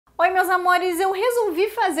Oi, meus amores, eu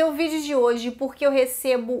resolvi fazer o vídeo de hoje porque eu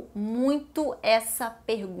recebo muito essa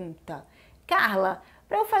pergunta. Carla,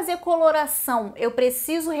 para eu fazer coloração, eu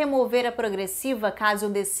preciso remover a progressiva caso eu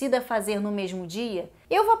decida fazer no mesmo dia?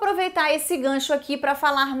 Eu vou aproveitar esse gancho aqui para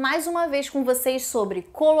falar mais uma vez com vocês sobre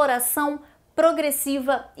coloração,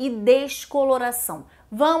 progressiva e descoloração.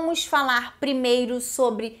 Vamos falar primeiro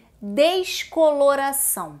sobre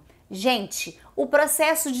descoloração. Gente, o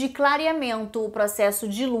processo de clareamento, o processo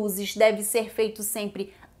de luzes deve ser feito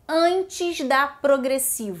sempre antes da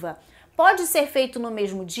progressiva. Pode ser feito no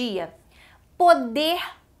mesmo dia?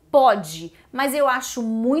 Pode, mas eu acho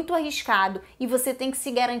muito arriscado e você tem que se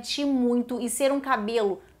garantir muito e ser um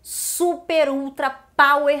cabelo super, ultra,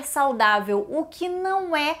 power saudável, o que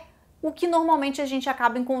não é o que normalmente a gente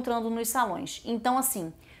acaba encontrando nos salões. Então,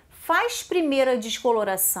 assim, faz primeiro a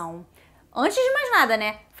descoloração. Antes de mais nada,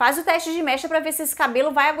 né? Faz o teste de mecha para ver se esse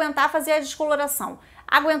cabelo vai aguentar fazer a descoloração.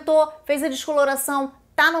 Aguentou, fez a descoloração,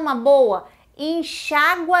 tá numa boa?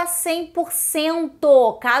 Enxágua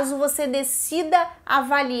 100%, caso você decida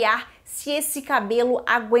avaliar se esse cabelo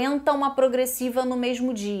aguenta uma progressiva no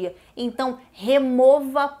mesmo dia. Então,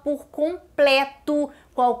 remova por completo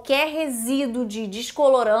qualquer resíduo de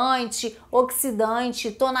descolorante,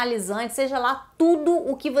 oxidante, tonalizante, seja lá tudo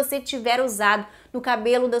o que você tiver usado no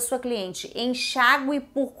cabelo da sua cliente. Enxague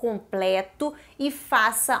por completo e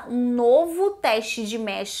faça um novo teste de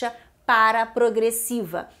mecha para a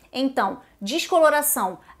progressiva. Então,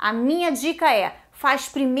 descoloração, a minha dica é: faz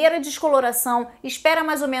primeiro a descoloração, espera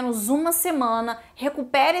mais ou menos uma semana,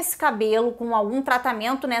 recupera esse cabelo com algum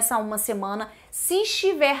tratamento nessa uma semana. Se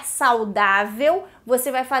estiver saudável,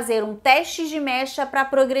 você vai fazer um teste de mecha para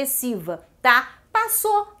progressiva, tá?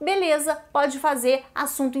 Passou, beleza, pode fazer,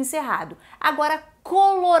 assunto encerrado. Agora,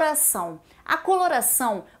 coloração. A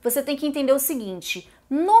coloração, você tem que entender o seguinte: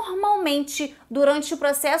 normalmente, durante o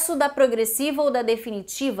processo da progressiva ou da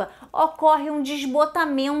definitiva, ocorre um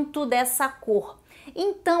desbotamento dessa cor.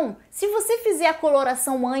 Então, se você fizer a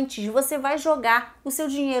coloração antes, você vai jogar o seu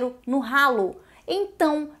dinheiro no ralo.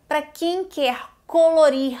 Então, para quem quer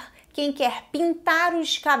colorir, quem quer pintar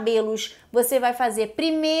os cabelos, você vai fazer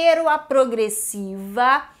primeiro a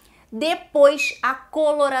progressiva, depois a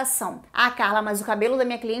coloração. Ah, Carla, mas o cabelo da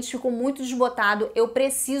minha cliente ficou muito desbotado, eu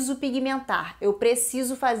preciso pigmentar, eu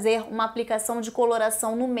preciso fazer uma aplicação de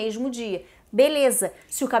coloração no mesmo dia. Beleza,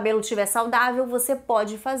 se o cabelo estiver saudável, você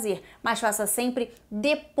pode fazer, mas faça sempre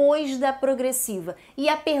depois da progressiva. E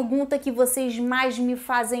a pergunta que vocês mais me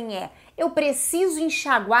fazem é: eu preciso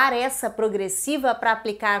enxaguar essa progressiva para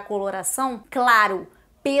aplicar a coloração? Claro,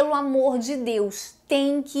 pelo amor de Deus,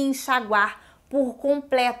 tem que enxaguar por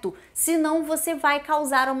completo, senão você vai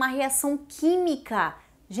causar uma reação química.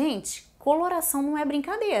 Gente, coloração não é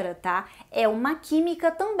brincadeira, tá? É uma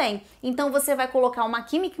química também. Então você vai colocar uma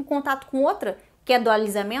química em contato com outra, que é do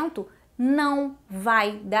alisamento, não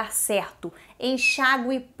vai dar certo.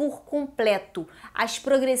 Enxague por completo. As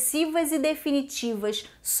progressivas e definitivas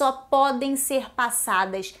só podem ser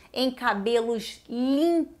passadas em cabelos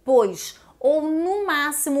limpos, ou no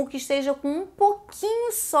máximo que esteja com um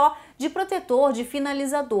pouquinho só de protetor, de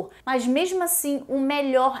finalizador. Mas mesmo assim, o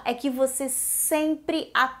melhor é que você sempre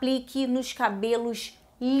aplique nos cabelos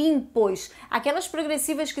limpos. Aquelas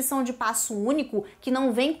progressivas que são de passo único, que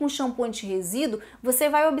não vem com shampoo anti-resíduo, você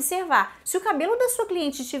vai observar. Se o cabelo da sua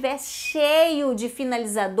cliente estiver cheio de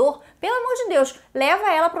finalizador, pelo amor de Deus,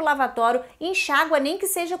 leva ela para o lavatório, enxágua, nem que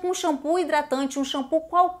seja com shampoo hidratante, um shampoo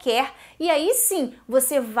qualquer, e aí sim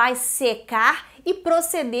você vai secar e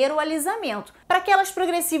proceder o alisamento. Para aquelas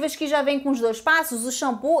progressivas que já vêm com os dois passos, o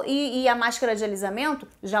shampoo e a máscara de alisamento,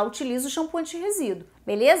 já utiliza o shampoo anti-resíduo,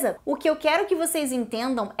 beleza? O que eu quero que vocês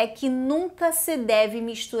entendam é que nunca se deve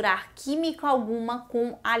misturar química alguma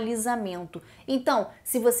com alisamento. Então,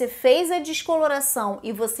 se você fez a descoloração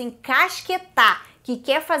e você encasquetar que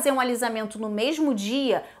quer fazer um alisamento no mesmo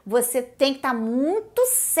dia, você tem que estar muito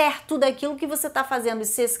certo daquilo que você está fazendo e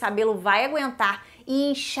se esse cabelo vai aguentar,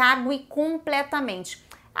 e enxague completamente.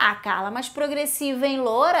 Ah, Carla, mas progressiva em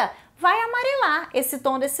loura vai amarelar esse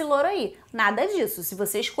tom desse louro aí. Nada disso. Se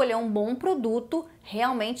você escolher um bom produto,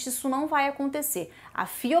 realmente isso não vai acontecer. A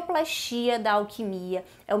fioplastia da Alquimia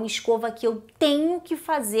é uma escova que eu tenho que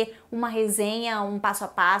fazer uma resenha, um passo a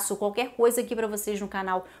passo, qualquer coisa aqui para vocês no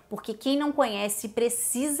canal, porque quem não conhece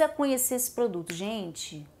precisa conhecer esse produto,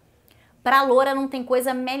 gente. Para loura não tem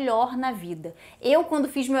coisa melhor na vida. Eu, quando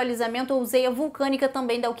fiz meu alisamento, eu usei a vulcânica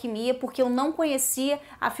também da Alquimia, porque eu não conhecia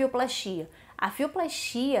a fioplastia. A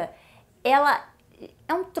fioplastia, ela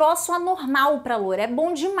é um troço anormal pra loira, é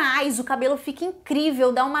bom demais, o cabelo fica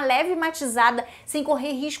incrível, dá uma leve matizada sem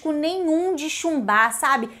correr risco nenhum de chumbar,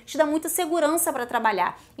 sabe? Te dá muita segurança para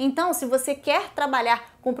trabalhar. Então, se você quer trabalhar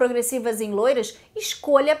com progressivas em loiras,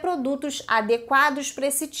 escolha produtos adequados para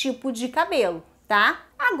esse tipo de cabelo, tá?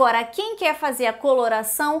 Agora, quem quer fazer a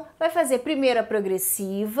coloração, vai fazer primeiro a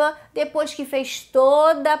progressiva, depois que fez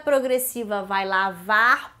toda a progressiva, vai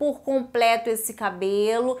lavar por completo esse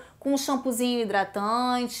cabelo com um shampoozinho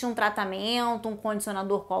hidratante, um tratamento, um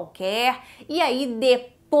condicionador qualquer, e aí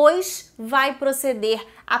depois vai proceder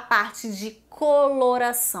a parte de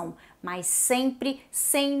coloração, mas sempre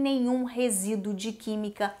sem nenhum resíduo de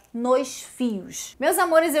química nos fios. Meus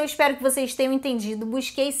amores, eu espero que vocês tenham entendido.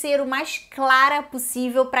 Busquei ser o mais clara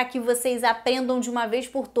possível para que vocês aprendam de uma vez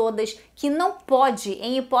por todas que não pode,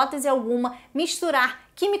 em hipótese alguma,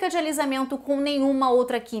 misturar química de alisamento com nenhuma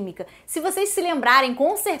outra química. Se vocês se lembrarem,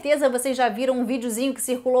 com certeza vocês já viram um videozinho que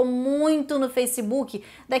circulou muito no Facebook,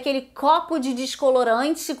 daquele copo de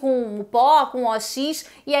descolorante com o pó, com o OX,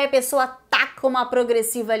 e aí a pessoa taca uma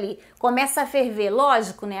progressiva ali. Começa a ferver,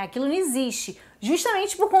 lógico, né? Aquilo não existe.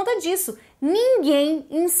 Justamente por conta disso. Ninguém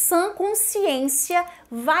em sã consciência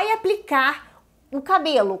vai aplicar o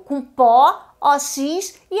cabelo com pó,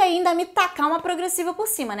 OX e ainda me tacar uma progressiva por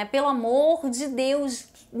cima, né? Pelo amor de Deus,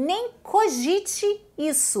 nem cogite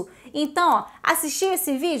isso. Então, ó, assistiu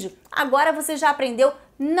esse vídeo? Agora você já aprendeu,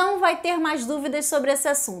 não vai ter mais dúvidas sobre esse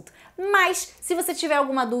assunto. Mas, se você tiver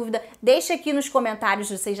alguma dúvida, deixa aqui nos comentários.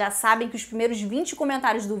 Vocês já sabem que os primeiros 20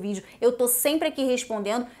 comentários do vídeo eu tô sempre aqui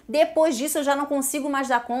respondendo. Depois disso eu já não consigo mais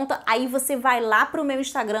dar conta, aí você vai lá pro meu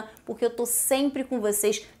Instagram, porque eu tô sempre com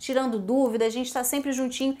vocês, tirando dúvidas, a gente tá sempre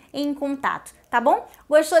juntinho em contato, tá bom?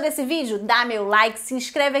 Gostou desse vídeo? Dá meu like, se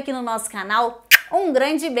inscreve aqui no nosso canal. Um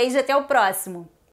grande beijo e até o próximo!